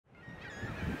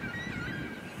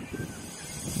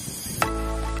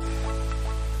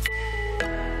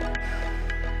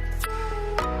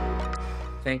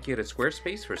Thank you to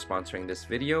Squarespace for sponsoring this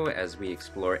video as we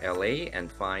explore LA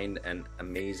and find an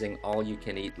amazing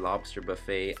all-you-can-eat lobster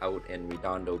buffet out in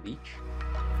Redondo Beach.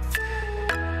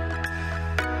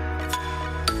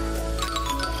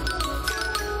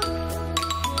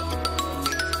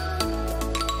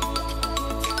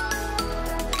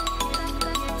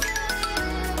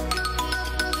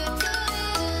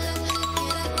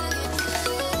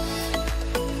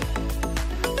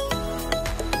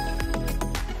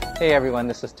 Hey everyone,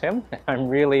 this is Tim. I'm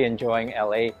really enjoying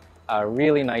LA, a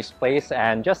really nice place,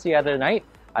 and just the other night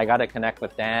I got to connect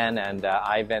with Dan and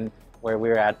Ivan where we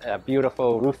were at a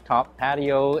beautiful rooftop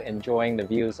patio enjoying the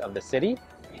views of the city,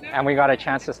 and we got a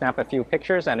chance to snap a few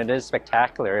pictures, and it is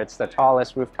spectacular. It's the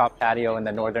tallest rooftop patio in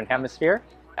the Northern Hemisphere,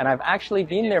 and I've actually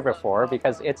been there before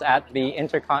because it's at the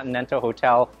Intercontinental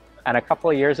Hotel, and a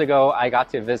couple of years ago I got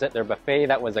to visit their buffet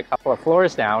that was a couple of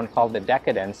floors down called the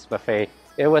Dekkadance buffet.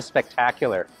 It was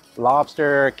spectacular.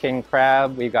 Lobster, king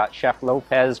crab, we got Chef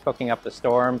Lopez cooking up the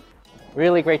storm.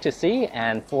 Really great to see,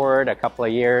 and forward a couple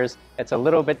of years, it's a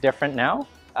little bit different now.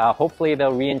 Hopefully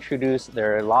they'll reintroduce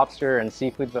their lobster and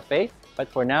seafood buffet, but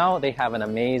for now they have an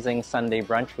amazing Sunday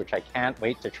brunch which I can't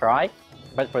wait to try.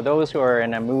 But for those who are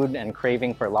in a mood and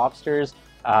craving for lobsters,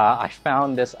 I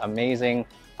found this amazing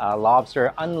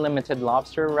lobster, unlimited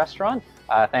lobster restaurant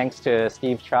thanks to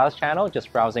Steve Chow's channel,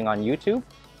 just browsing on YouTube.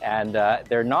 And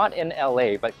they're not in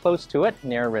LA, but close to it,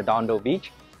 near Redondo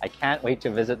Beach. I can't wait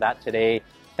to visit that today.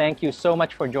 Thank you so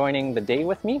much for joining the day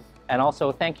with me. And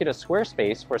also thank you to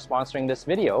Squarespace for sponsoring this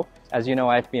video. As you know,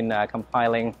 I've been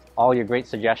compiling all your great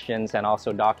suggestions and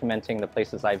also documenting the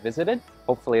places I visited.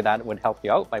 Hopefully that would help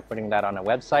you out by putting that on a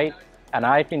website. And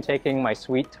I've been taking my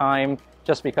sweet time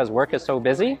just because work is so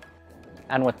busy.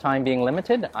 And with time being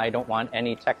limited, I don't want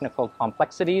any technical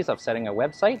complexities of setting a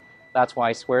website. That's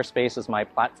why Squarespace is my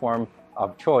platform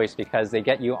of choice, because they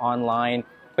get you online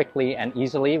quickly and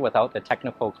easily without the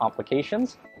technical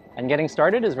complications. And getting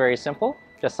started is very simple.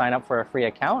 Just sign up for a free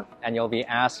account and you'll be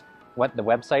asked what the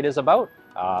website is about.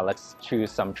 Let's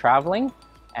choose some traveling.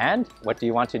 And what do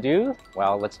you want to do?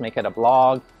 Well, let's make it a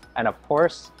blog. And of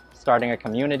course, starting a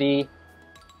community.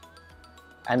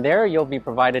 And there you'll be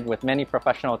provided with many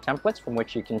professional templates from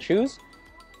which you can choose.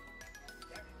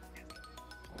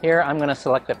 Here I'm going to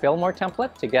select the Fillmore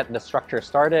template to get the structure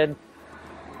started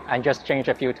and just change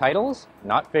a few titles,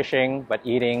 not fishing, but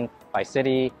eating by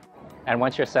city. And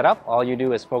once you're set up, all you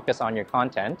do is focus on your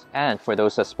content. And for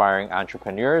those aspiring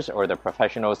entrepreneurs or the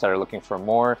professionals that are looking for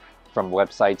more, from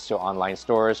websites to online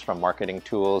stores, from marketing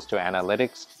tools to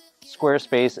analytics,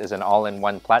 Squarespace is an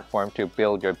all-in-one platform to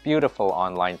build your beautiful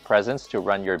online presence to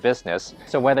run your business.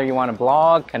 So whether you want to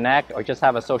blog, connect, or just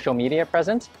have a social media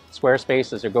presence,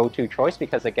 Squarespace is your go-to choice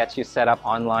because it gets you set up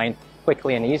online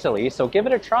quickly and easily. So give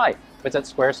it a try. Visit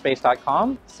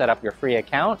squarespace.com, set up your free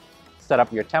account, set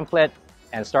up your template,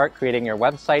 and start creating your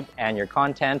website and your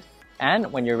content.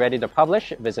 And when you're ready to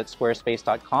publish, visit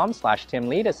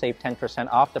squarespace.com/TimLee to save 10%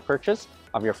 off the purchase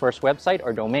of your first website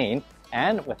or domain.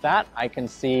 And with that, I can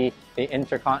see the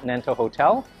Intercontinental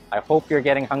Hotel. I hope you're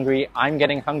getting hungry. I'm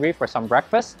getting hungry for some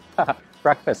breakfast.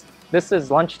 Breakfast. This is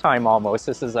lunchtime almost.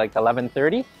 This is like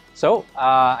 11:30. So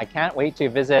I can't wait to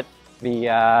visit the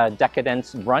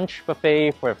Dekkadance brunch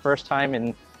buffet for the first time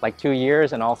in like 2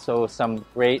 years, and also some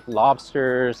great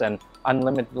lobsters and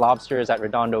unlimited lobsters at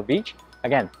Redondo Beach.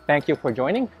 Again, thank you for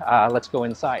joining. Let's go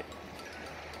inside.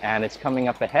 And it's coming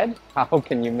up ahead. How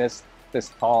can you miss this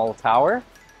tall tower?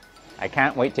 I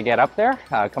can't wait to get up there.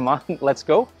 Come on, let's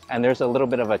go. And there's a little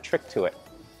bit of a trick to it.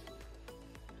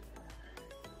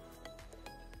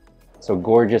 So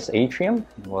gorgeous atrium.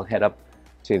 We'll head up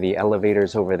to the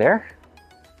elevators over there.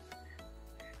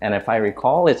 And if I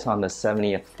recall, it's on the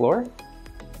 70th floor.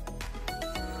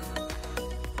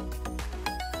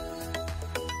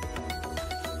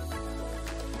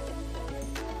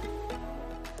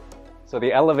 So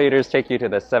the elevators take you to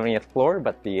the 70th floor,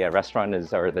 but the restaurant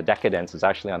is, or the Dekkadance is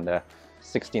actually on the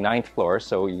 69th floor.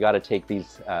 So you got to take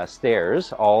these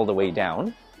stairs all the way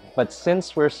down. But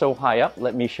since we're so high up,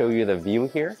 let me show you the view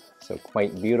here. So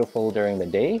quite beautiful during the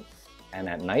day, and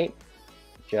at night,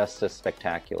 just as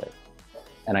spectacular.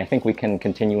 And I think we can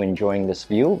continue enjoying this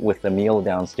view with the meal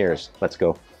downstairs. Let's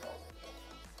go.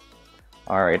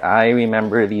 All right, I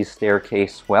remember these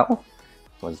staircase well.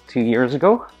 It was 2 years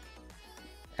ago.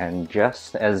 And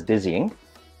just as dizzying.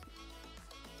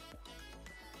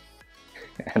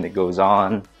 And it goes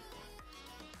on.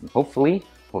 Hopefully,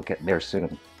 we'll get there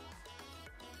soon.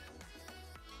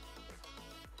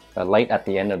 The light at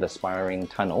the end of the spiraling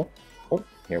tunnel. Oh,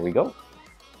 here we go.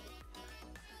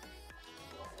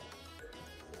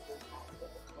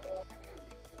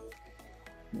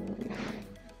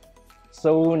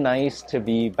 so nice to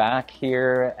be back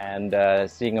here and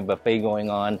seeing a buffet going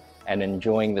on and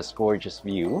enjoying this gorgeous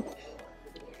view.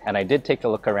 And I did take a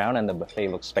look around and the buffet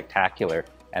looks spectacular.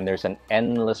 And there's an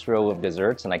endless row of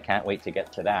desserts and I can't wait to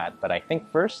get to that. But I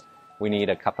think first we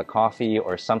need a cup of coffee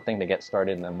or something to get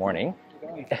started in the morning.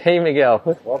 Hey Miguel.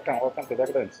 Welcome to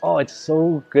Dekkadance. Oh, it's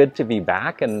so good to be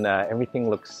back and everything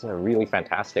looks really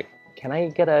fantastic. Can I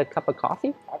get a cup of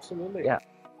coffee? Absolutely. Yeah.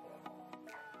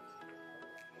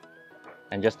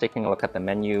 And just taking a look at the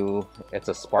menu, it's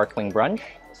a sparkling brunch,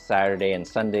 Saturday and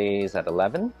Sundays at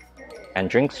 11, and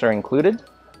drinks are included.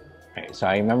 So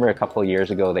I remember a couple of years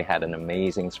ago they had an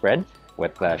amazing spread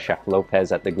with Chef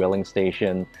Lopez at the grilling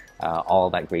station, all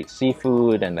that great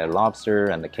seafood and the lobster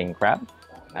and the king crab.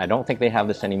 I don't think they have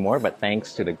this anymore, but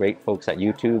thanks to the great folks at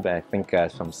YouTube, I think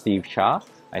from Steve Shaw,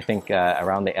 I think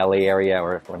around the LA area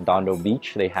or Redondo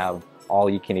Beach, they have all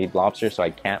you can eat lobster, so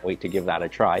I can't wait to give that a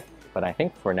try. But I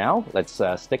think for now, let's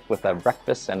stick with a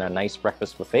breakfast and a nice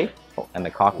breakfast buffet. Oh, and the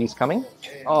coffee's coming.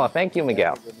 Oh, thank you,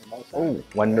 Miguel. Oh,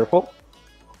 wonderful.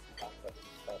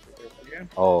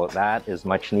 Oh, that is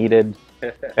much needed.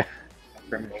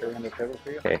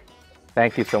 Okay,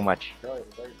 thank you so much.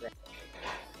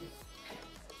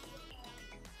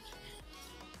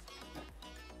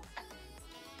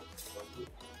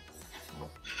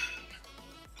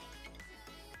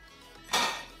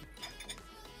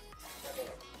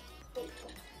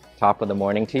 Top of the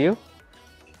morning to you.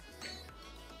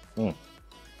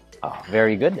 Oh,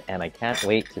 very good, and I can't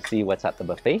wait to see what's at the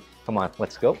buffet. Come on,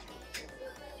 let's go.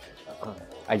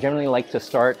 I generally like to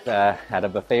start at a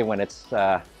buffet when it's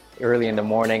early in the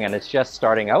morning and it's just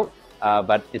starting out,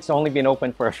 but it's only been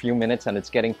open for a few minutes and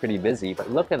it's getting pretty busy. But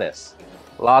look at this.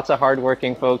 Lots of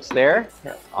hardworking folks there.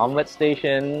 Omelet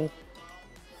station.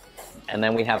 And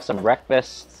then we have some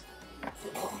breakfast.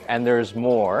 And there's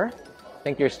more. I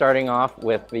think you're starting off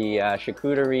with the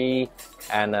charcuterie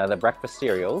and the breakfast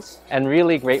cereals. And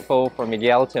really grateful for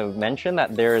Miguel to mention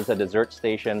that there is a dessert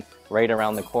station right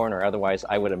around the corner. Otherwise,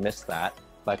 I would have missed that.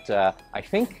 But I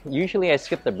think usually I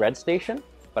skip the bread station,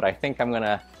 but I think I'm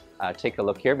gonna take a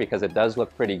look here because it does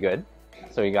look pretty good.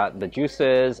 So you got the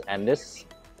juices, and this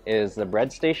is the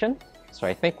bread station. So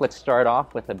I think let's start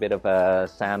off with a bit of a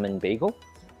salmon bagel.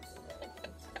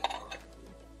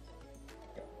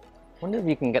 Wonder if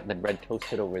you can get the bread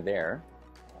toasted over there,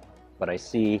 but I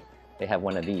see they have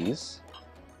one of these.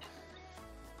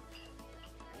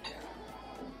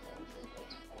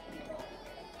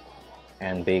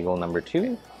 And bagel number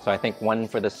 2. So I think one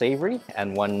for the savory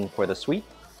and one for the sweet.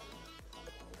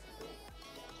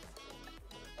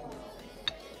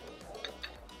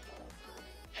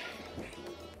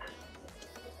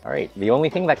 All right, the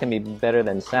only thing that can be better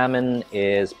than salmon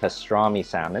is pastrami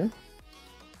salmon.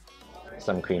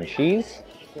 Some cream cheese.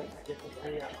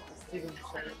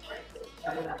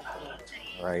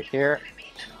 Right here,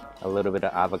 a little bit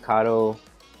of avocado.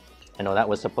 I know that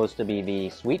was supposed to be the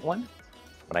sweet one,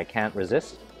 but I can't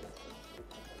resist.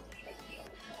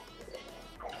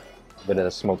 A bit of the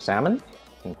smoked salmon,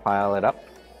 and pile it up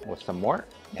with some more.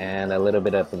 And a little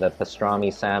bit of the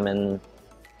pastrami salmon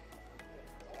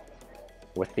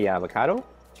with the avocado.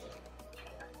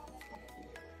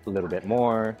 A little bit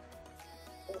more.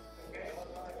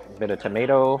 A bit of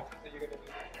tomato,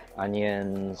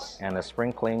 onions, and a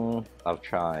sprinkling of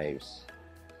chives.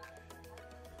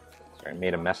 Sorry, I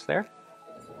made a mess there.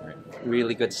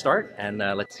 Really good start, and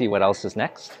let's see what else is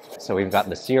next. So we've got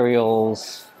the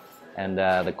cereals and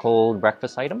the cold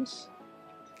breakfast items.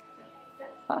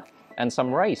 And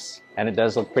some rice. And it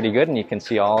does look pretty good, and you can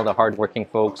see all the hardworking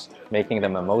folks making the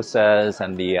mimosas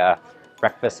and the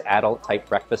breakfast adult type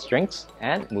breakfast drinks.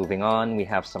 And moving on, we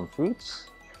have some fruits,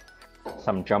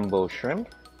 some jumbo shrimp.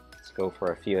 Let's go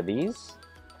for a few of these.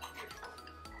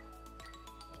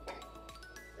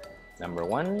 Number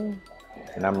 1,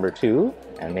 number 2,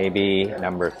 and maybe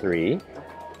number 3.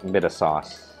 A bit of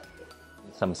sauce.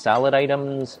 Some salad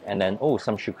items, and then, oh,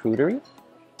 some charcuterie.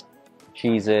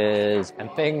 Cheeses,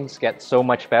 and things get so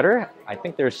much better. I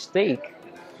think there's steak.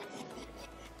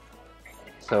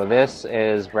 So this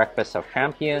is breakfast of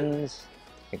champions.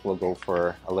 I think we'll go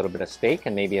for a little bit of steak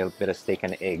and maybe a bit of steak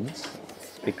and eggs.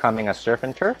 It's becoming a surf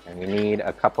and turf, and we need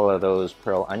a couple of those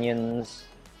pearl onions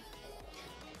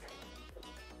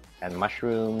and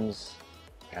mushrooms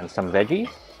and some veggies,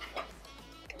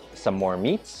 some more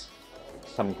meats,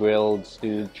 some grilled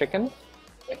stewed chicken.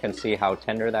 You can see how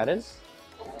tender that is.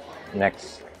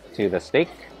 Next to the steak,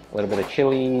 a little bit of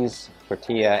chilies,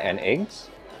 tortilla, and eggs.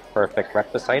 Perfect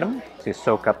breakfast item to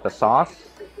soak up the sauce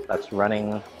that's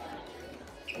running.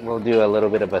 We'll do a little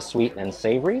bit of a sweet and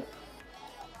savory.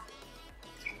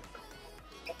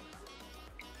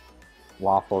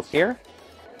 Waffles here.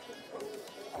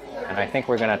 And I think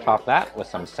we're gonna top that with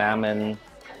some salmon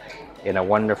in a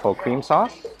wonderful cream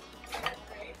sauce.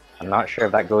 I'm not sure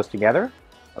if that goes together,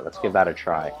 but let's give that a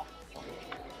try.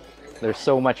 There's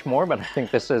so much more, but I think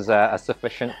this is a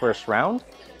sufficient first round.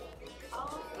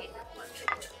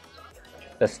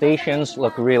 The stations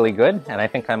look really good, and I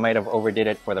think I might have overdid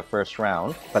it for the first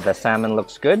round, but the salmon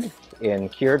looks good in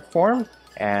cured form,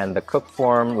 and the cooked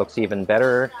form looks even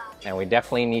better, and we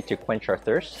definitely need to quench our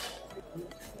thirst.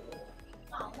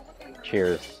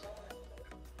 Cheers.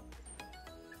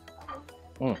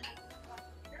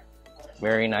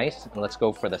 Very nice. And let's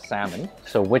go for the salmon.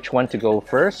 So which one to go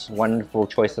first? Wonderful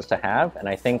choices to have, and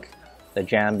I think the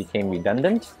jam became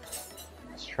redundant.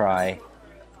 Let's try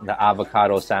the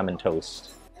avocado salmon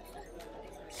toast.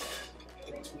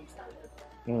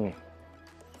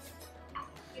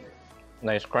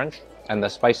 Nice crunch, and the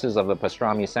spices of the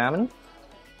pastrami salmon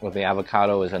with the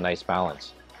avocado is a nice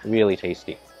balance. Really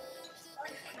tasty.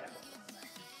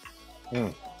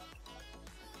 I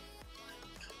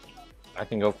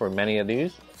can go for many of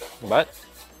these, but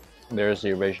there's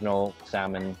the original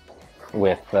salmon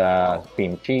with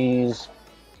cream cheese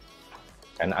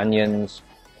and onions.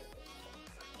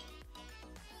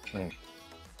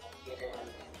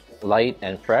 Light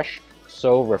and fresh,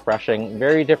 so refreshing,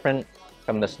 very different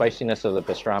from the spiciness of the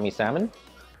pastrami salmon.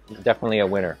 Definitely a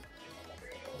winner.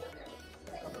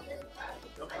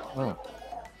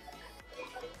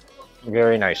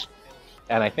 Very nice.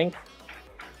 And I think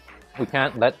we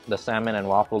can't let the salmon and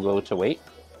waffle go to wait,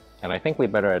 and I think we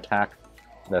better attack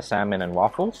the salmon and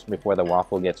waffles before the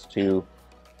waffle gets too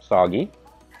soggy.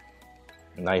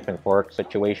 Knife and fork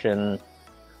situation.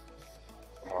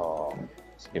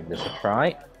 Let's give this a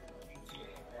try.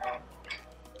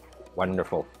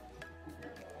 Wonderful.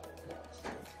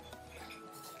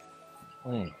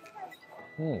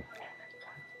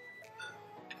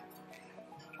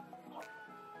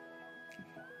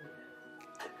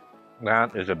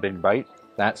 That is a big bite.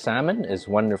 That salmon is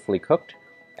wonderfully cooked,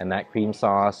 and that cream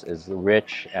sauce is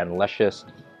rich and luscious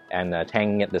and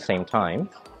tangy at the same time.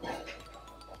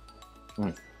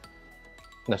 The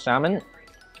salmon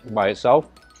by itself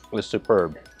was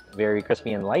superb. Very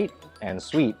crispy and light and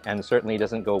sweet, and certainly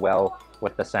doesn't go well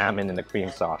with the salmon and the cream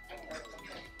sauce.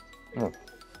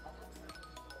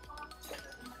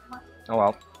 Oh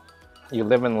well, you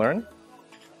live and learn.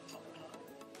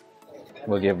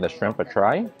 We'll give the shrimp a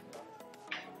try.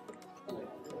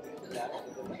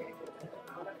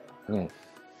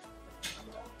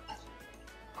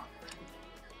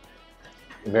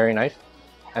 Very nice.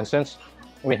 And since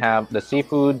we have the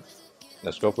seafood,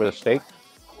 let's go for the steak.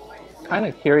 Kind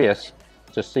of curious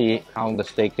to see how the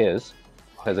steak is,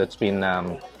 because it's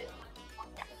been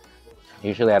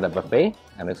usually at a buffet,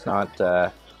 and it's not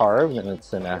carved, and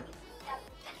it's in a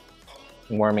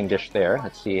warming dish there.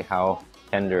 Let's see how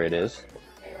tender it is.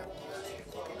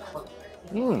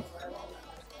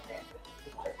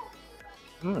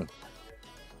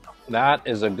 That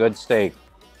is a good steak.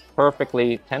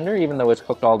 Perfectly tender, even though it's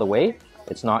cooked all the way.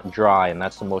 It's not dry, and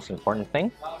that's the most important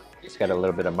thing. It's got a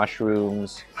little bit of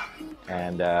mushrooms,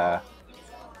 and I'm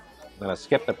gonna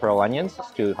skip the pearl onions.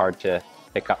 It's too hard to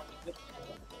pick up.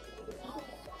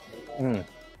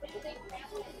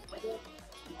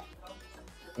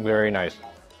 Very nice.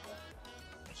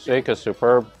 Steak is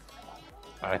superb.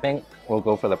 I think we'll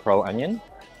go for the pearl onion.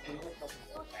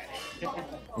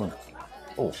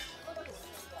 Oh,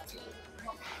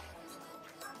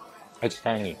 it's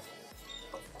tangy.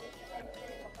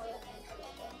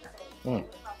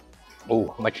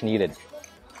 Oh, much needed.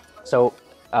 So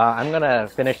I'm gonna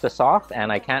finish this off,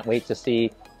 and I can't wait to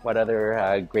see what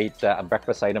other great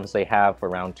breakfast items they have for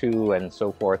round 2 and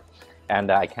so forth.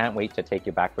 And I can't wait to take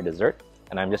you back for dessert.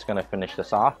 And I'm just gonna finish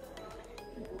this off.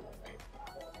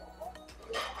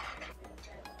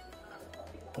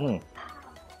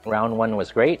 Round 1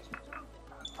 was great.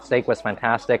 Steak was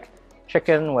fantastic.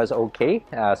 Chicken was okay.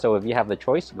 So if you have the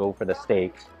choice, go for the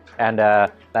steak. And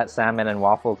that salmon and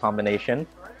waffle combination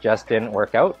just didn't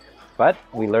work out. But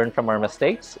we learned from our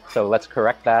mistakes. So let's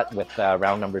correct that with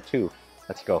round number 2.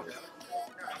 Let's go.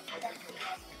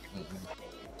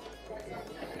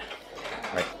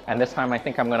 Right. And this time I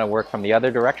think I'm going to work from the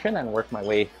other direction and work my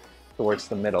way towards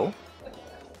the middle.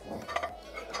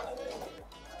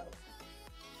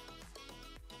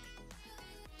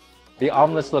 The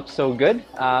omelets look so good.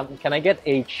 Can I get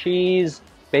a cheese,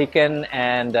 bacon,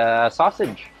 and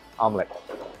sausage omelet?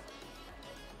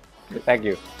 Thank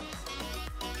you.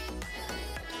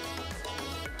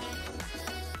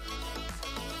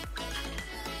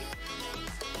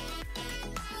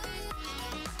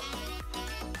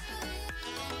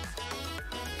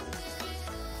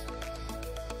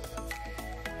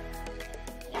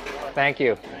 Thank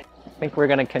you. I think we're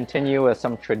going to continue with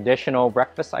some traditional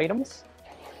breakfast items.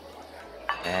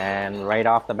 And right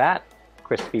off the bat,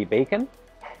 crispy bacon.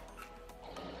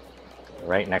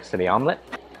 Right next to the omelet.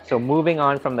 So moving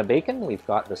on from the bacon, we've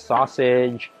got the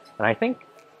sausage. And I think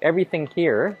everything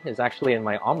here is actually in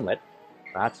my omelet.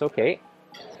 That's okay.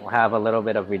 We'll have a little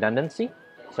bit of redundancy.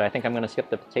 So I think I'm going to skip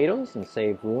the potatoes and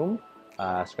save room.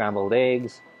 Scrambled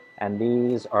eggs. And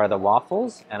these are the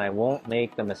waffles. And I won't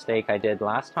make the mistake I did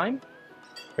last time.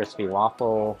 Crispy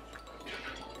waffle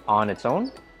on its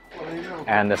own.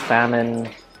 And the salmon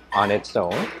on its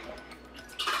own.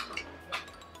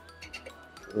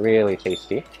 Really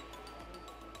tasty.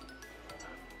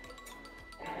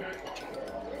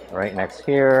 Right next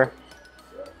here.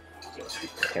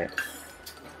 Okay.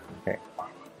 Okay.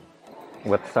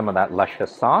 With some of that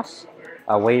luscious sauce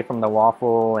away from the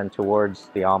waffle and towards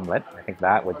the omelet. I think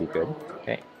that would be good.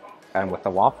 Okay. And with the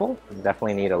waffle, you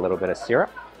definitely need a little bit of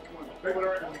syrup.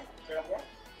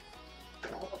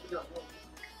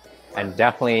 And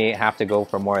definitely have to go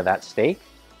for more of that steak.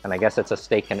 And I guess it's a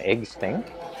steak and eggs thing.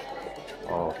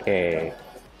 Okay.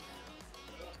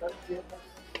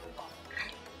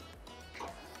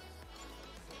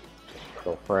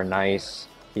 Go for a nice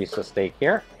piece of steak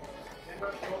here.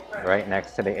 Right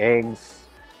next to the eggs.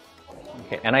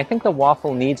 Okay, and I think the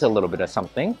waffle needs a little bit of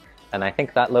something. And I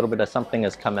think that little bit of something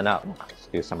is coming up. Let's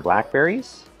do some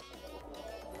blackberries.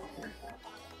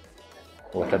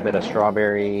 With a bit of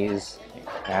strawberries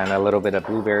and a little bit of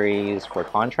blueberries for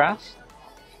contrast.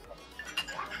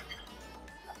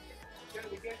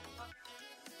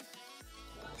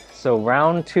 So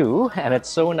round two, and it's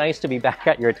so nice to be back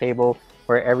at your table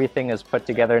where everything is put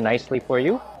together nicely for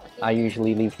you. I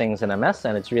usually leave things in a mess,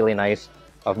 and it's really nice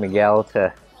of Miguel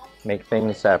to make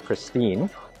things pristine.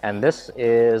 And this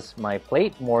is my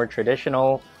plate, more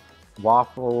traditional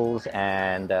waffles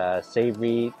and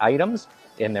savory items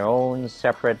in their own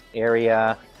separate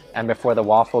area. And before the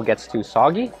waffle gets too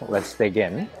soggy, let's dig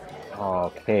in.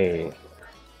 Okay.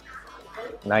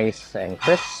 Nice and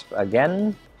crisp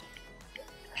again.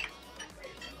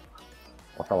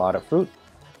 With a lot of fruit.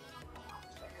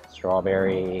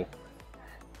 Strawberry.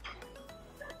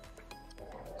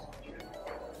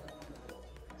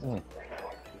 Mm.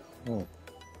 Mm.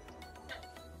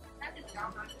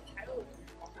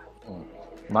 Mm.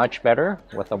 Much better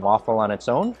with the waffle on its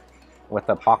own, with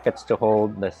the pockets to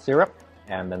hold the syrup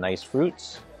and the nice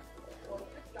fruits.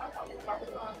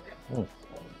 Mm.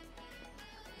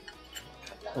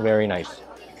 Very nice.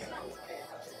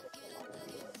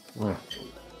 Mm.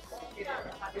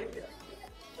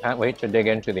 Can't wait to dig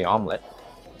into the omelet.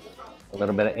 A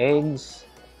little bit of eggs,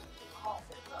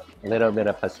 a little bit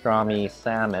of pastrami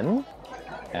salmon,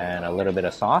 and a little bit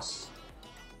of sauce.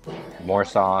 More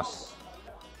sauce.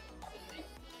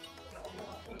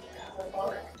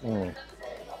 Mm.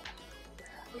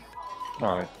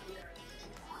 All right.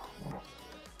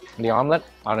 The omelet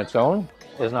on its own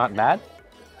is not bad,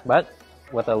 but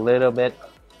with a little bit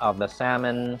of the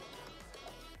salmon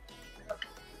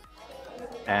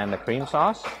and the cream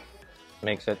sauce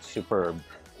makes it superb.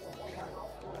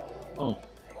 Mm.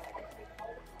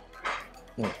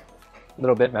 Mm. A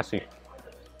little bit messy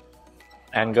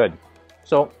and good.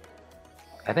 So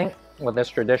I think with this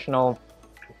traditional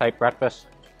type breakfast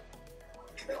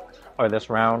or this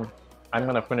round, I'm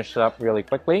going to finish it up really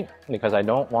quickly because I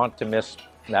don't want to miss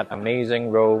that amazing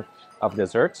row of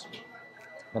desserts,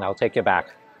 and I'll take you back.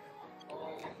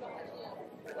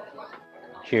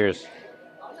 Cheers.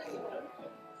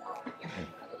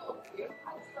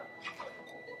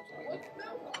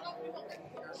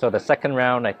 So the second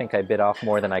round, I think I bit off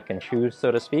more than I can chew,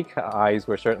 so to speak. Eyes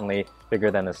were certainly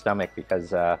bigger than the stomach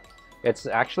because it's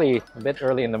actually a bit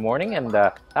early in the morning, and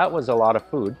that was a lot of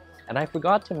food. And I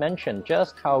forgot to mention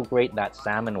just how great that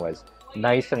salmon was.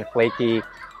 Nice and flaky.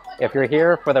 If you're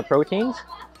here for the proteins,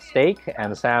 steak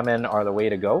and salmon are the way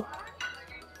to go.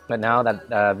 But now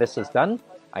that this is done,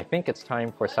 I think it's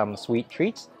time for some sweet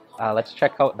treats. Let's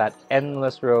check out that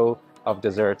endless row of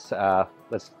desserts.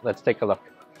 Let's take a look.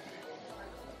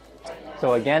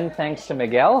 So again, thanks to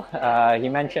Miguel. He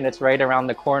mentioned it's right around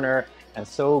the corner, and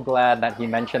so glad that he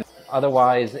mentioned.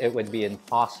 Otherwise, it would be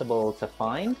impossible to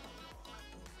find.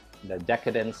 The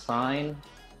Dekkadance sign.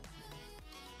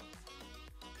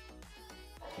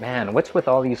 Man, what's with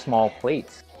all these small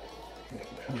plates?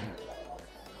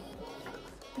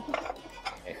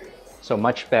 Okay, so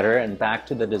much better, and back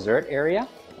to the dessert area.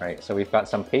 All right, so we've got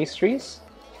some pastries,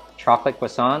 chocolate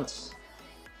croissants,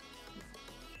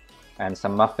 and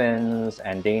some muffins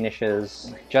and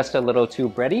danishes. Just a little too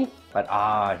bready, but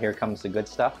here comes the good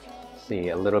stuff. See,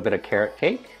 a little bit of carrot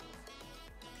cake,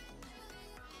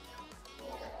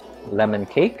 lemon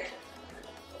cake,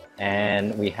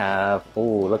 And we have,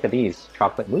 oh, look at these,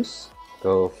 chocolate mousse.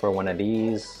 Go for one of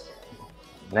these.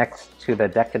 Next to the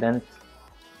Dekkadance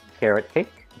carrot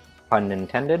cake, pun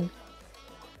intended.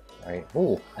 All right,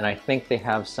 oh, and I think they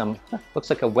have some,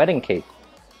 looks like a wedding cake.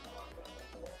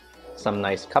 Some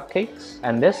nice cupcakes.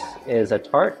 And this is a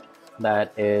tart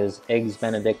that is Eggs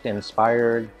Benedict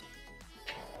inspired.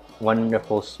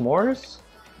 Wonderful s'mores.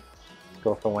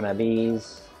 Go for one of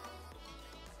these,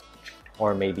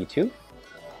 or maybe two.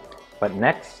 But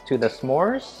next to the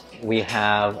s'mores, we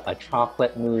have a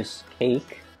chocolate mousse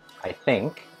cake, I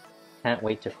think. Can't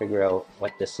wait to figure out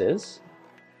what this is.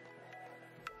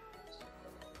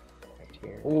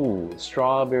 Ooh,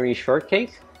 strawberry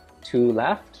shortcake, 2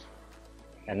 left.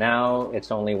 And now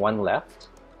it's only 1 left.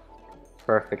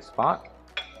 Perfect spot.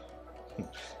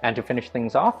 And to finish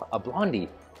things off, a blondie.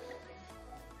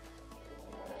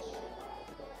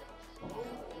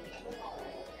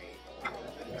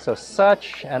 So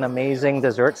such an amazing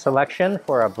dessert selection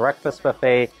for a breakfast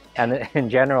buffet and in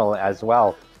general as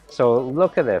well. So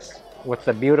look at this. With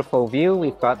the beautiful view,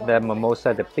 we've got the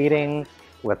mimosa depleting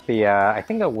with the, I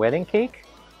think a wedding cake.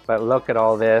 But look at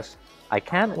all this. I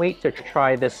can't wait to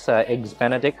try this Eggs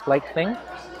Benedict-like thing.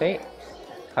 Okay,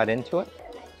 cut into it.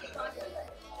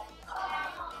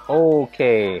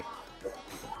 Okay.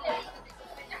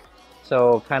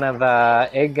 So kind of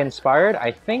egg inspired,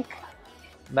 I think.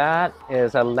 That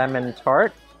is a lemon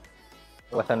tart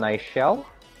with a nice shell.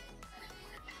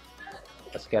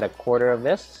 Let's get a quarter of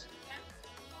this.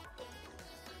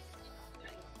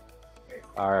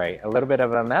 All right, a little bit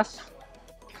of a mess,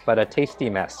 but a tasty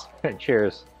mess.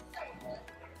 Cheers.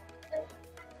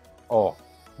 Oh,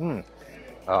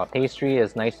 pastry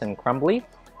is nice and crumbly.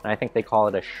 And I think they call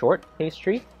it a short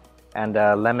pastry. And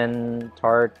lemon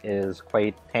tart is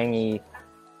quite tangy.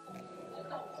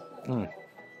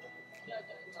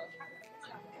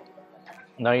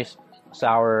 Nice,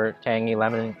 sour, tangy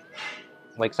lemon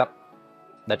wakes up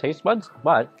the taste buds,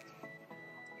 but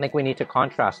I think we need to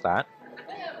contrast that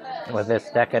with this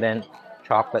decadent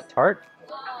chocolate tart.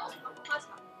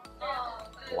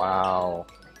 Wow,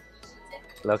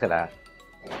 look at that.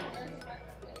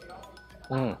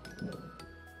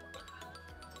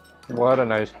 What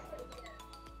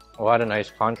a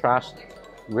nice contrast.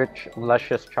 Rich,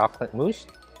 luscious chocolate mousse,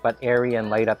 but airy and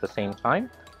light at the same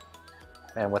time.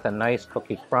 And with a nice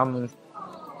cookie crumb.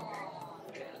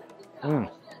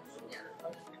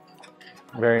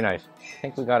 Very nice. I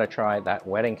think we gotta try that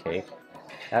wedding cake.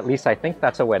 At least I think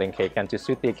that's a wedding cake. And to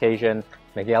suit the occasion,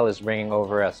 Miguel is bringing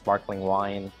over a sparkling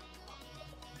wine.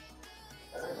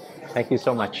 Thank you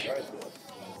so much.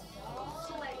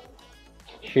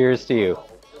 Cheers to you.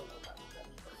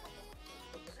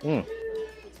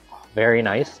 Very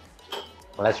nice.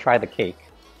 Let's try the cake.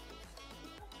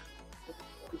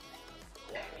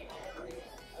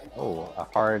 Oh, a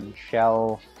hard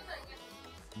shell.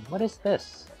 What is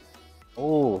this?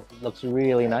 Oh, looks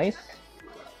really nice.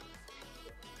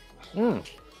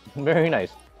 Very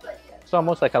nice. It's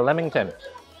almost like a Leamington. A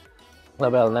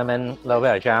little bit of lemon, a little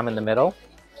bit of jam in the middle.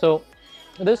 So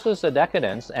this was a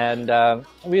Dekkadance, and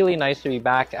really nice to be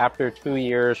back after 2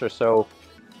 years or so.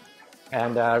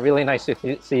 And really nice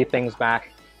to see things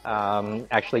back,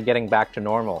 actually getting back to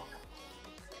normal.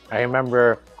 I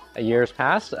remember years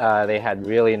past, they had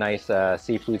really nice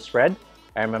seafood spread.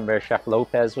 I remember Chef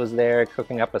Lopez was there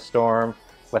cooking up a storm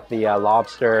with the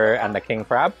lobster and the king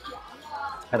crab.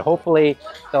 And hopefully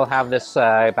they'll have this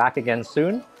back again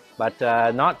soon, but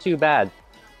not too bad.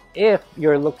 If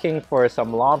you're looking for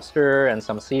some lobster and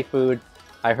some seafood,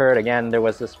 I heard again there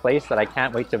was this place that I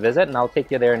can't wait to visit, and I'll take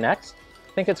you there next.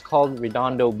 I think it's called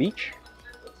Redondo Beach,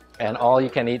 and all you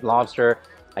can eat lobster.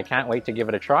 I can't wait to give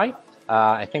it a try.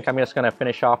 I think I'm just going to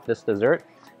finish off this dessert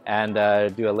and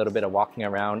do a little bit of walking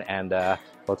around, and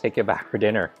we'll take you back for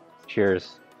dinner.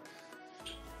 Cheers.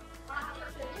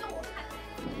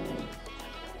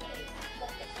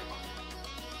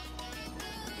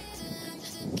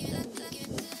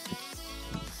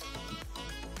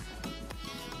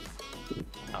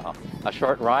 A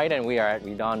short ride and we are at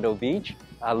Redondo Beach.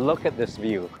 Look at this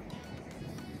view.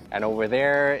 And over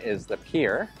there is the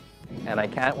pier. And I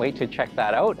can't wait to check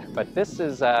that out. But this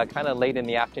is kind of late in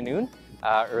the afternoon,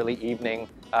 early evening.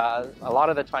 A lot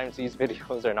of the times these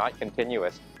videos are not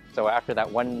continuous. So after that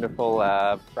wonderful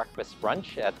breakfast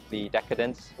brunch at the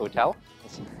Dekkadance Hotel,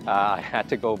 I had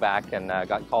to go back and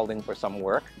got called in for some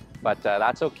work. But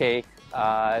that's okay.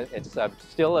 It's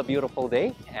still a beautiful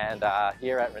day. And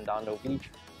here at Redondo Beach,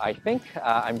 I think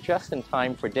I'm just in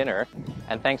time for dinner.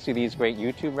 And thanks to these great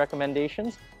YouTube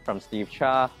recommendations from Steve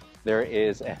Cha, there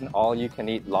is an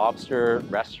all-you-can-eat lobster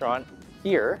restaurant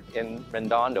here in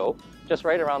Redondo, just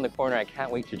right around the corner. I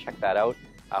can't wait to check that out.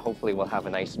 Hopefully we'll have a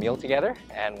nice meal together.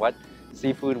 And what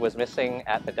seafood was missing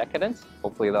at the Dekkadance,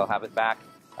 hopefully they'll have it back.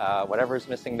 Whatever's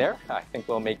missing there, I think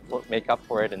we'll make up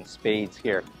for it in spades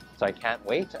here. So I can't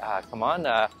wait. Come on,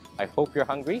 I hope you're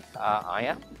hungry. I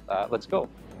am. Let's go.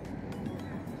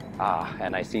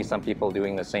 And I see some people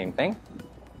doing the same thing.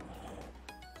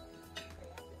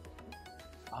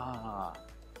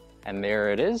 And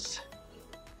there it is.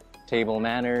 Table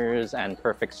manners and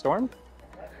perfect storm.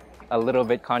 A little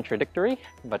bit contradictory,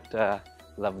 but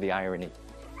love the irony.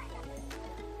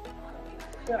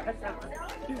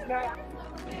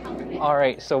 All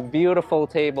right, so beautiful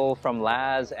table from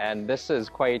Laz, and this is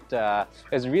quite,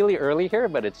 it's really early here,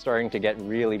 but it's starting to get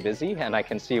really busy, and I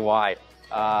can see why.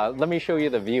 Let me show you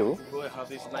the view. I have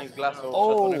this nice glass of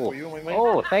Oh, for you, my man.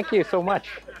 oh, thank you so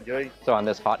much. Enjoy. So on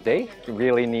this hot day, you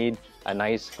really need a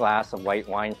nice glass of white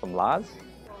wine from Laz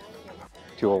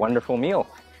to a wonderful meal.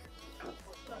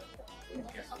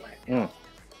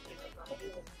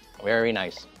 Very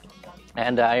nice.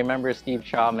 And I remember Steve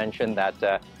Shaw mentioned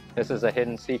that this is a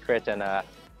hidden secret and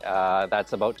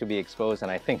that's about to be exposed,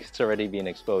 and I think it's already been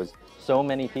exposed. So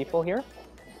many people here.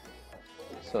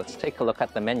 So let's take a look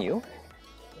at the menu.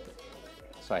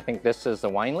 So I think this is the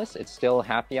wine list. It's still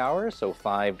happy hour, so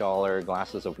 $5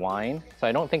 glasses of wine. So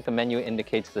I don't think the menu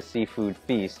indicates the seafood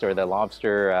feast or the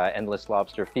lobster, endless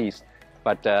lobster feast,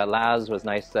 but Laz was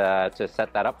nice to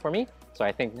set that up for me. So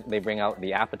I think they bring out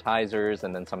the appetizers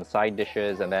and then some side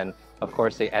dishes and then of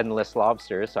course the endless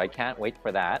lobsters. So I can't wait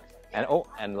for that. And oh,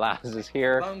 and Laz is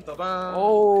here.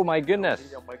 Oh my goodness.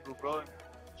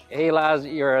 Hey Laz,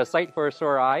 you're a sight for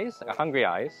sore eyes, hungry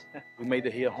eyes. We made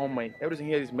it here homemade. Everything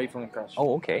here is made from scratch.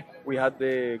 Oh, okay. We had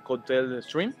the cocktail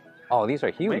shrimp. Oh, these are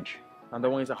huge. And that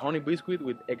one is a honey biscuit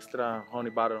with extra honey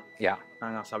butter. Yeah.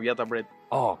 And a sabiata bread.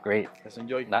 Oh, great. Let's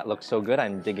enjoy. That looks so good.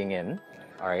 I'm digging in.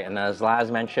 All right, and as Laz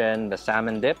mentioned, the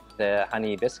salmon dip, the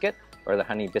honey biscuit, or the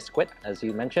honey biscuit, as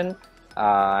you mentioned,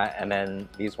 and then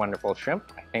these wonderful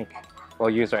shrimp. I think we'll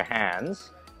use our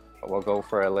hands, but we'll go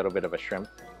for a little bit of a shrimp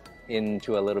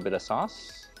into a little bit of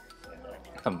sauce,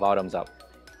 and bottoms up.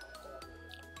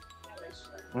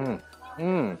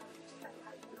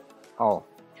 Oh,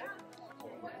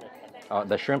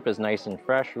 the shrimp is nice and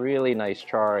fresh, really nice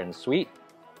char and sweet.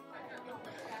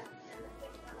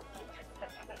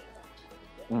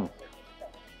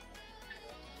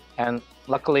 And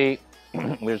luckily,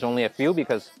 there's only a few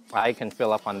because I can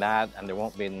fill up on that and there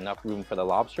won't be enough room for the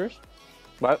lobsters.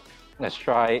 But let's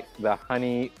try the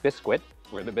honey biscuit,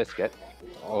 or the biscuit.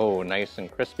 Oh, nice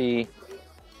and crispy.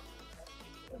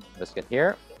 Biscuit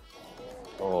here.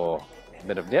 Oh, a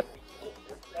bit of dip.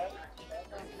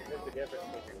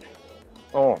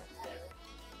 Oh,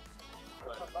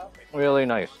 really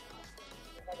nice.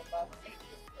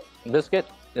 Biscuit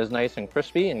is nice and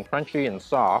crispy and crunchy and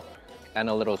soft and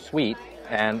a little sweet,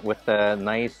 and with the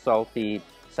nice salty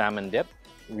salmon dip,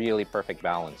 really perfect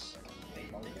balance.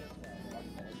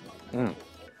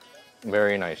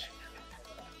 Very nice.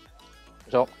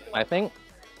 So I think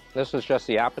this is just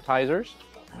the appetizers.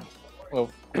 Oh,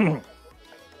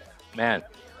 man,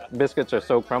 biscuits are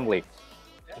so crumbly.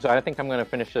 So I think I'm going to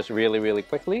finish this really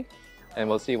quickly, and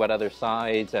we'll see what other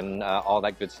sides and all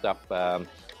that good stuff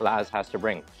Laz has to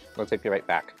bring. We'll take you right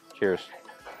back. Cheers.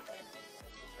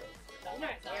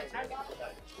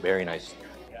 Very nice.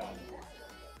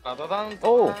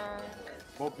 Oh!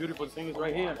 More beautiful thing is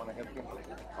right here.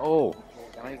 Oh!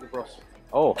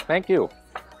 Oh, thank you.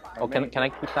 Oh, can I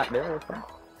keep that there?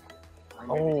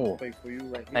 Oh,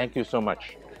 thank you so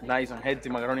much. Nice and healthy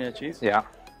macaroni and cheese. Yeah.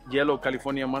 Yellow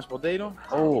California mashed potato.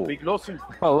 Oh. Big Lobster.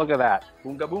 Oh, look at that.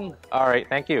 Boonga boom. All right,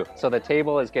 thank you. So the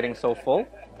table is getting so full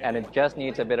and it just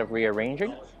needs a bit of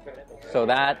rearranging. So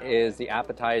that is the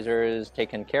appetizers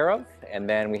taken care of. And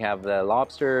then we have the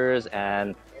lobsters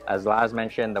and, as Laz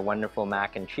mentioned, the wonderful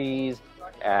mac and cheese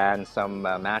and some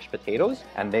mashed potatoes.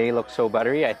 And they look so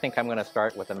buttery. I think I'm going to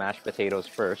start with the mashed potatoes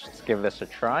first. Let's give this a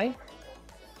try.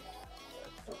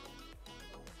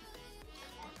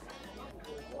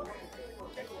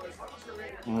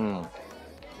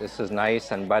 This is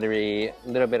nice and buttery, a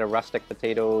little bit of rustic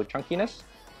potato chunkiness.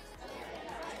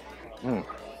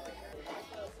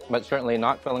 But certainly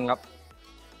not filling up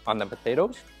on the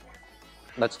potatoes.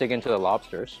 Let's dig into the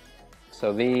lobsters.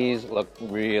 So these look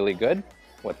really good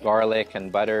with garlic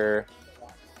and butter.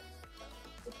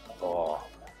 Oh,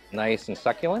 nice and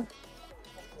succulent.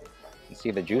 You can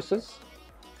see the juices.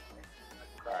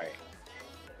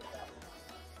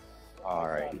 All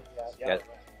right. Get,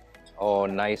 oh,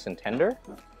 nice and tender.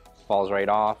 Falls right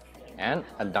off. And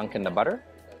a dunk in the butter.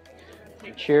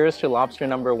 Cheers to lobster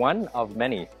number one of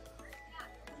many.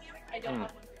 Mm.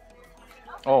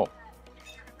 Oh,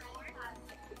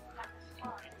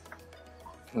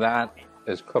 that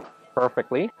is cooked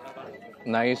perfectly.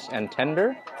 Nice and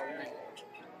tender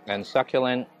and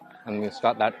succulent, and it's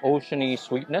got that oceany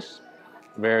sweetness.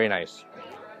 Very nice.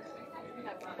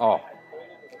 Oh,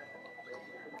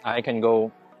 I can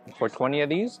go for 20 of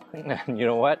these. And you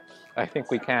know what? I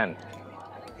think we can.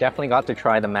 Definitely got to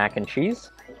try the mac and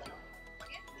cheese.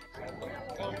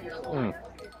 Mm.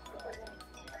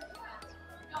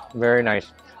 Very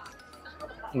nice.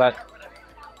 But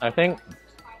I think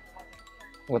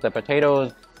with the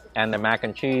potatoes and the mac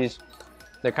and cheese,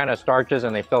 they're kind of starches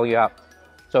and they fill you up.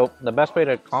 So the best way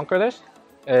to conquer this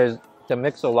is to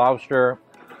mix the lobster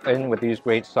in with these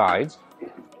great sides.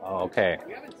 Okay.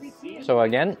 So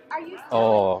again,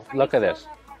 oh, look at this.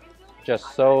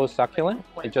 Just so succulent.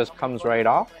 It just comes right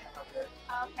off.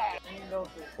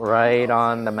 Right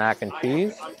on the mac and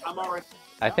cheese.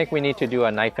 I think we need to do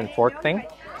a knife and fork thing.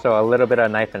 So a little bit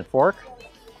of knife and fork.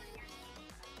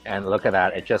 And look at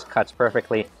that. It just cuts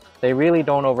perfectly. They really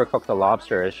don't overcook the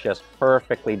lobster. It's just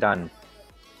perfectly done.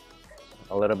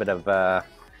 A little bit of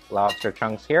lobster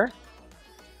chunks here.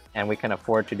 And we can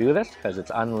afford to do this because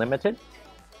it's unlimited.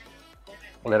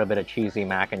 A little bit of cheesy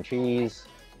mac and cheese.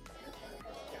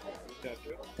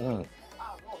 Mm.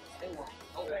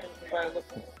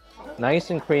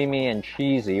 Nice and creamy and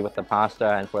cheesy with the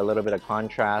pasta, and for a little bit of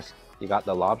contrast, you got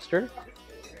the lobster.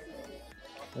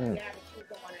 Mm.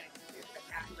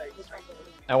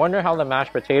 I wonder how the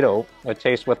mashed potato would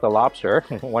taste with the lobster.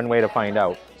 One way to find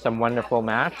out. Some wonderful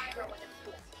mash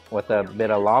with a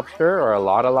bit of lobster or a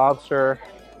lot of lobster.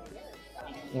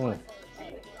 Mm.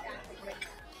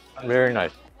 Very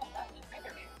nice.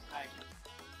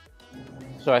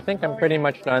 So I think I'm pretty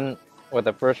much done with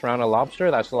the first round of lobster.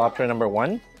 That's lobster number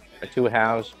 1, the 2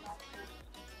 halves.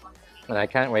 And I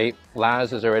can't wait.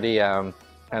 Laz is already kind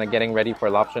of getting ready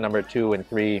for lobster number 2 and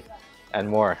 3 and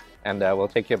more. And we'll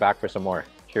take you back for some more.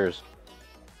 Cheers.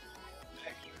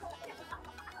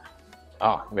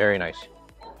 Oh, very nice.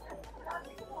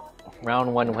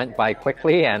 Round 1 went by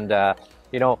quickly, and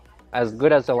you know, as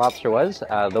good as the lobster was,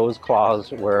 those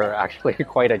claws were actually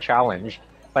quite a challenge.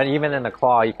 But even in the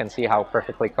claw, you can see how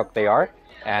perfectly cooked they are.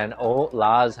 And oh,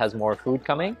 Laz has more food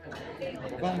coming.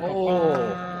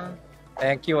 Oh,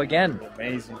 thank you again.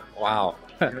 Amazing. Wow.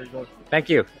 Thank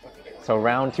you. So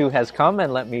round 2 has come,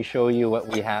 and let me show you what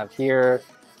we have here.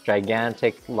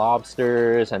 Gigantic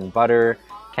lobsters and butter.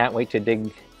 Can't wait to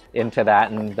dig into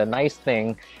that. And the nice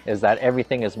thing is that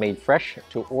everything is made fresh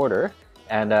to order.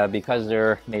 And because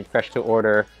they're made fresh to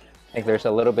order, I think there's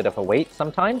a little bit of a wait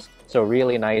sometimes. So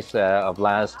really nice of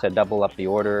Laz to double up the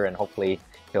order, and hopefully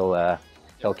he'll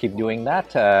keep doing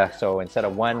that. So instead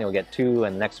of 1, he'll get 2,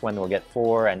 and next one will get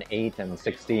 4 and 8 and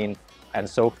 16 and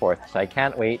so forth. So I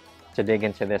can't wait to dig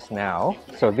into this now.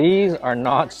 So these are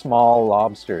not small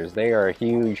lobsters. They are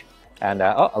huge. And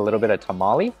oh, a little bit of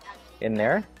tamale in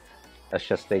there. Let's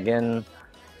just dig in.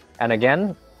 And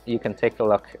again, you can take a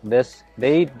look.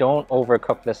 They don't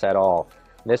overcook this at all.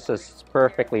 This is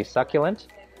perfectly succulent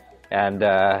and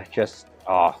just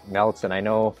melts. And I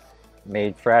know,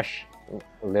 made fresh,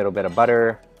 a little bit of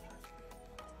butter.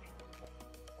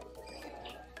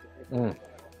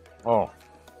 Oh.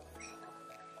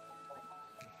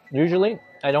 Usually,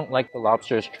 I don't like the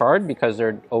lobsters charred because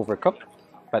they're overcooked,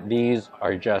 but these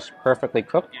are just perfectly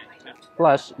cooked.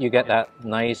 Plus, you get that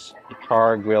nice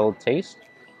char grilled taste.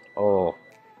 Oh,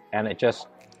 and it just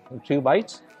 2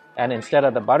 bites. And instead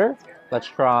of the butter, let's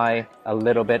try a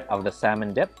little bit of the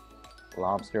salmon dip.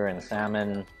 Lobster and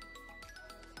salmon.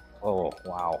 Oh,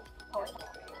 wow.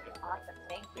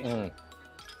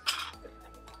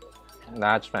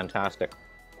 That's fantastic.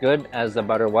 Good as the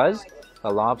butter was, the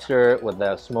lobster with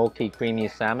the smoky, creamy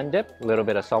salmon dip, a little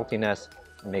bit of saltiness,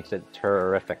 makes it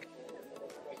terrific.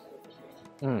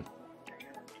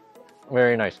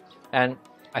 Very nice. And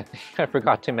I think I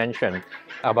forgot to mention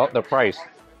about the price.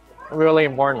 Really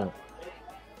important.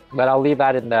 But I'll leave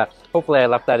that in the, hopefully I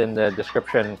left that in the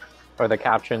description or the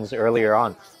captions earlier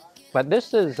on. But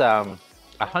this is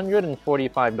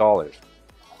 $145.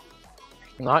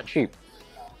 Not cheap.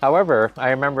 However,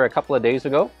 I remember a couple of days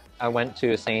ago, I went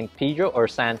to San Pedro.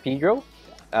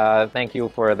 Thank you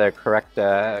for the correct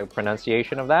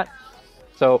pronunciation of that.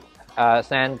 So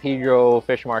San Pedro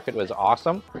Fish Market was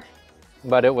awesome,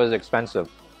 but it was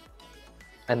expensive.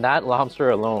 And that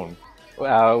lobster alone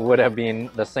would have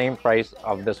been the same price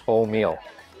of this whole meal,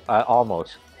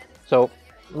 almost. So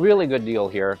really good deal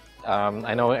here.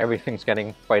 I know everything's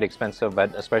getting quite expensive,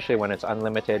 but especially when it's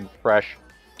unlimited, fresh,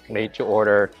 made to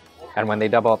order, and when they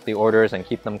double up the orders and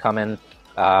keep them coming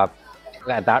at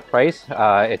that price,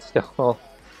 it's still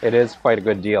it is quite a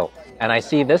good deal. And I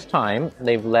see this time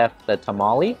they've left the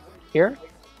tamale here,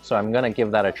 so I'm gonna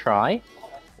give that a try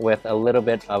with a little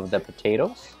bit of the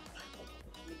potatoes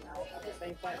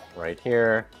right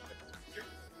here.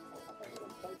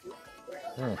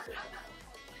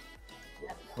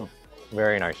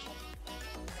 Very nice.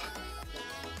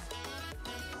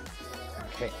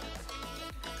 Okay.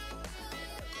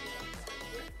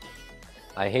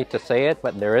 I hate to say it,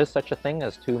 but there is such a thing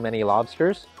as too many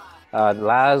lobsters.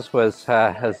 Laz was,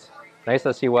 as nice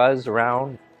as he was,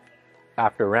 round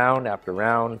after round after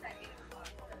round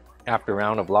after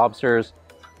round of lobsters.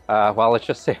 Well, let's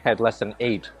just say I had less than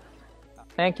 8.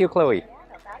 Thank you, Chloe.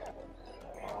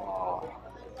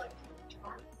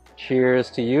 Cheers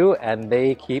to you, and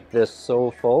they keep this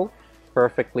so full,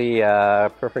 perfectly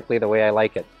the way I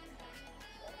like it.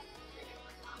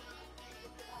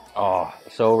 Oh,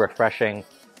 so refreshing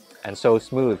and so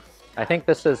smooth. I think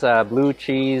this is a blue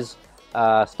cheese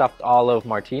stuffed olive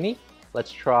martini.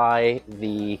 Let's try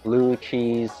the blue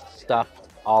cheese stuffed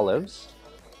olives.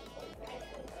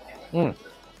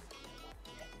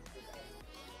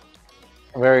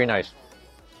 Very nice.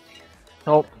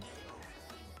 Oh,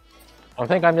 I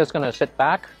think I'm just going to sit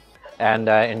back and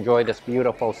enjoy this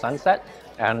beautiful sunset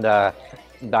and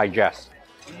digest.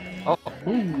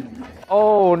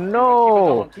 Oh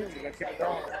no!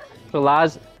 So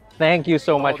Laz, thank you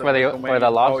so much for the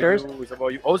lobsters. It's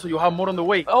about you. Also, you have more on the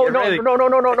way. Oh no!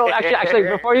 Actually,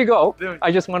 before you go,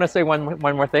 I just want to say one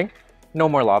more thing. No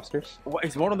more lobsters. What,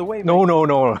 it's more on the way. No.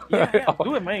 Yeah,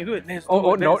 do it, man. Do it.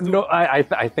 No. I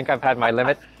think I've had my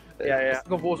limit. Yeah.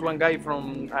 There was one guy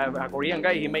from a Korean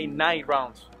guy. He made 9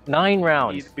 rounds. 9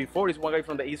 rounds. Before is one guy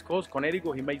from the East Coast,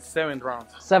 Connecticut. He made 7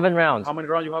 rounds. 7 rounds. How many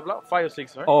rounds you have left? 5 or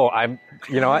 6, right? Oh,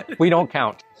 you know what? We don't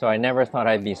count. So I never thought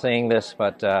I'd be saying this,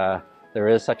 but there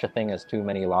is such a thing as too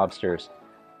many lobsters.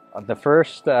 The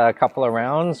first couple of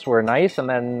rounds were nice, and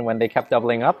then when they kept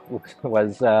doubling up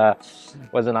was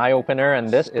an eye-opener, and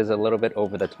this is a little bit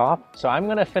over the top. So I'm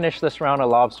going to finish this round of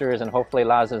lobsters, and hopefully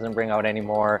Laz doesn't bring out any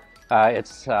more.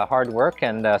 It's hard work,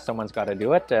 and someone's got to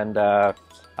do it, and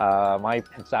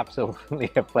it's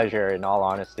absolutely a pleasure, in all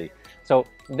honesty. So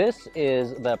this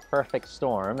is the perfect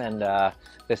storm, and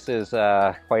this is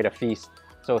quite a feast.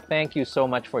 So thank you so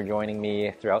much for joining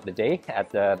me throughout the day at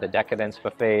the Dekkadance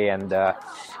buffet, and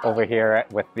over here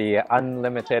with the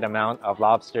unlimited amount of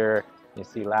lobster. You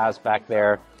see Laz back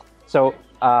there. So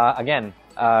again,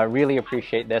 really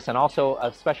appreciate this, and also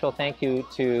a special thank you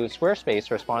to Squarespace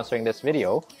for sponsoring this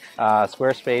video.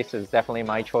 Squarespace is definitely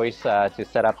my choice to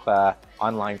set up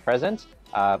online presence.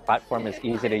 Platform is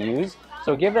easy to use,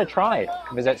 so give it a try.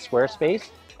 Visit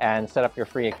Squarespace and set up your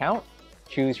free account.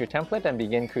 Choose your template and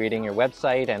begin creating your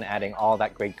website and adding all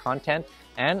that great content.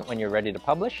 And when you're ready to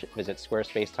publish, visit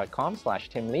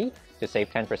squarespace.com/TimLee to save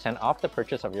 10% off the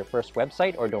purchase of your first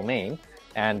website or domain.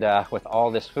 And with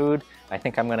all this food, I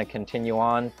think I'm going to continue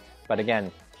on. But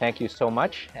again, thank you so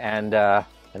much. And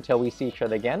until we see each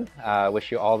other again,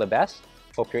 wish you all the best.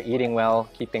 Hope you're eating well,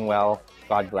 keeping well.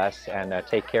 God bless, and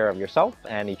take care of yourself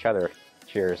and each other.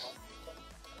 Cheers.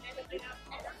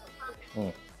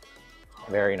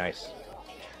 Very nice.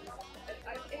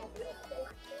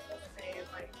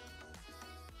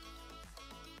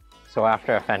 So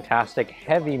after a fantastic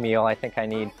heavy meal, I think I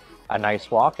need a nice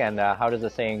walk. And how does the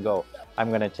saying go? I'm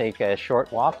going to take a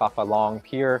short walk off a long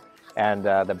pier, and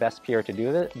the best pier to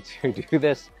do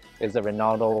this is the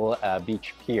Redondo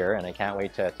Beach pier, and I can't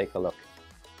wait to take a look.